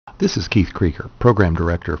This is Keith Krieger, Program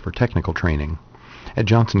Director for Technical Training at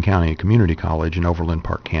Johnson County Community College in Overland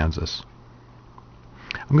Park, Kansas.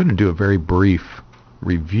 I'm going to do a very brief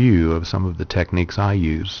review of some of the techniques I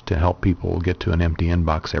use to help people get to an empty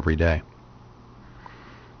inbox every day.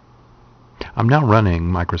 I'm now running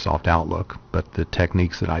Microsoft Outlook, but the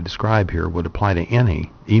techniques that I describe here would apply to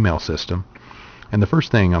any email system. And the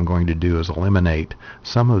first thing I'm going to do is eliminate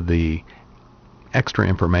some of the extra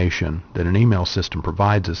information that an email system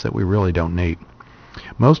provides us that we really don't need.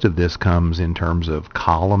 Most of this comes in terms of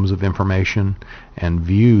columns of information and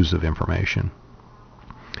views of information.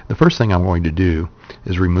 The first thing I'm going to do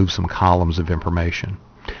is remove some columns of information.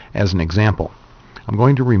 As an example, I'm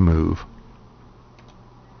going to remove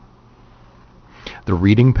the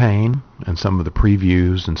reading pane and some of the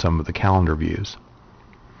previews and some of the calendar views.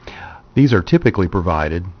 These are typically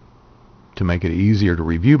provided to make it easier to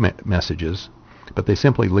review messages, but they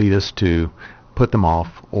simply lead us to put them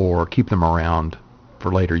off or keep them around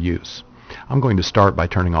for later use. I'm going to start by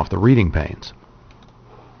turning off the reading panes.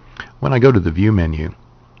 When I go to the View menu,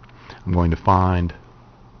 I'm going to find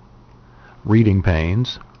Reading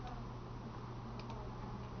Panes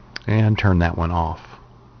and turn that one off.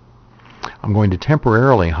 I'm going to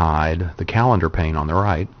temporarily hide the calendar pane on the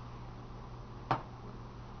right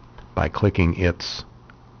by clicking its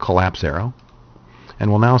collapse arrow, and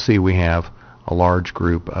we'll now see we have a large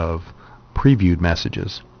group of previewed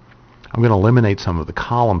messages. I'm going to eliminate some of the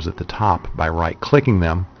columns at the top by right-clicking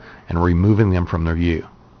them and removing them from the view.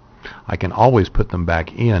 I can always put them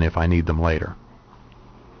back in if I need them later.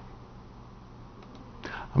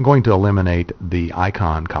 I'm going to eliminate the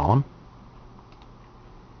icon column,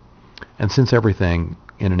 and since everything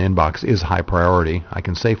in an inbox is high priority, I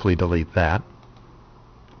can safely delete that.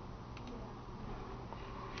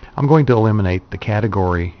 I'm going to eliminate the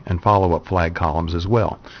category and follow-up flag columns as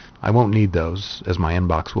well. I won't need those, as my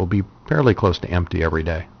inbox will be fairly close to empty every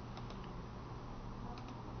day.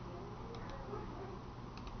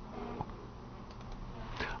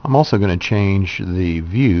 I'm also going to change the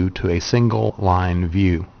view to a single line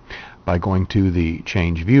view by going to the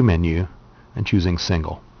Change View menu and choosing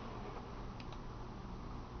Single.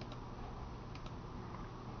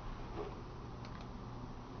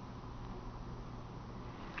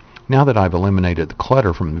 Now that I've eliminated the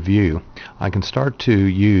clutter from the view, I can start to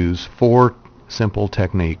use 4 simple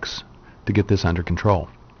techniques to get this under control.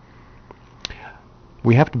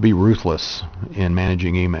 We have to be ruthless in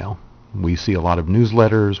managing email. We see a lot of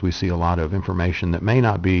newsletters, we see a lot of information that may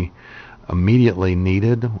not be immediately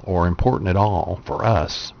needed or important at all for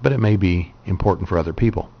us, but it may be important for other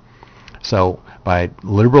people. So by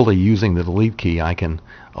liberally using the delete key, I can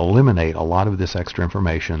eliminate a lot of this extra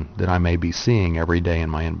information that I may be seeing every day in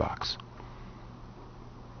my inbox.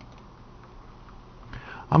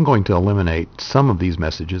 I'm going to eliminate some of these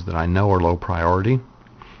messages that I know are low priority.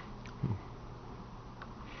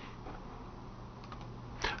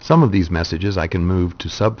 Some of these messages I can move to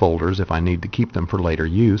subfolders if I need to keep them for later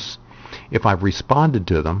use. If I've responded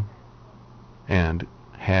to them and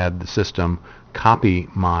had the system copy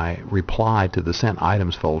my reply to the Sent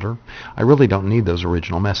Items folder, I really don't need those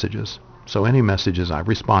original messages. So any messages I've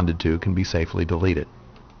responded to can be safely deleted.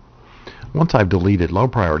 Once I've deleted low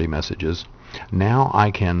priority messages, now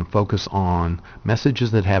I can focus on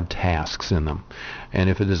messages that have tasks in them. And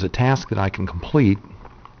if it is a task that I can complete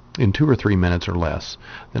in 2 or 3 minutes or less,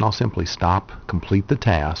 then I'll simply stop, complete the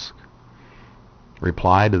task,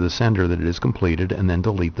 reply to the sender that it is completed, and then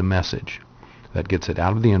delete the message. That gets it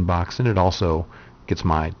out of the inbox, and it also gets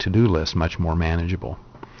my to-do list much more manageable.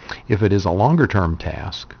 If it is a longer-term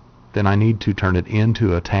task, then I need to turn it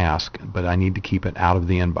into a task, but I need to keep it out of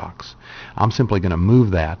the inbox. I'm simply going to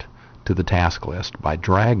move that to the task list by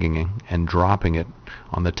dragging and dropping it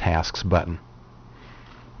on the Tasks button.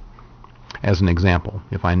 As an example,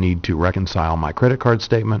 if I need to reconcile my credit card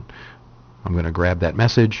statement, I'm going to grab that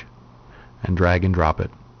message and drag and drop it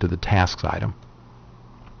to the Tasks item.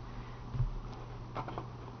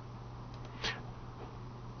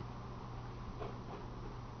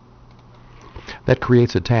 That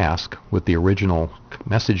creates a task with the original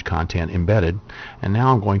message content embedded, and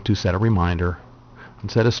now I'm going to set a reminder and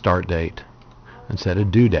set a start date and set a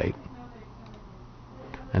due date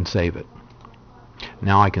and save it.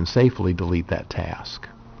 Now I can safely delete that task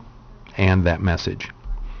and that message.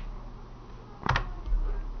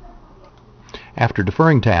 After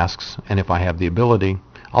deferring tasks, and if I have the ability,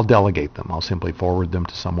 I'll delegate them. I'll simply forward them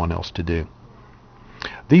to someone else to do.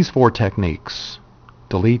 These 4 techniques,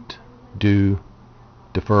 delete, do,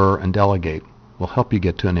 defer, and delegate, will help you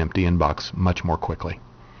get to an empty inbox much more quickly.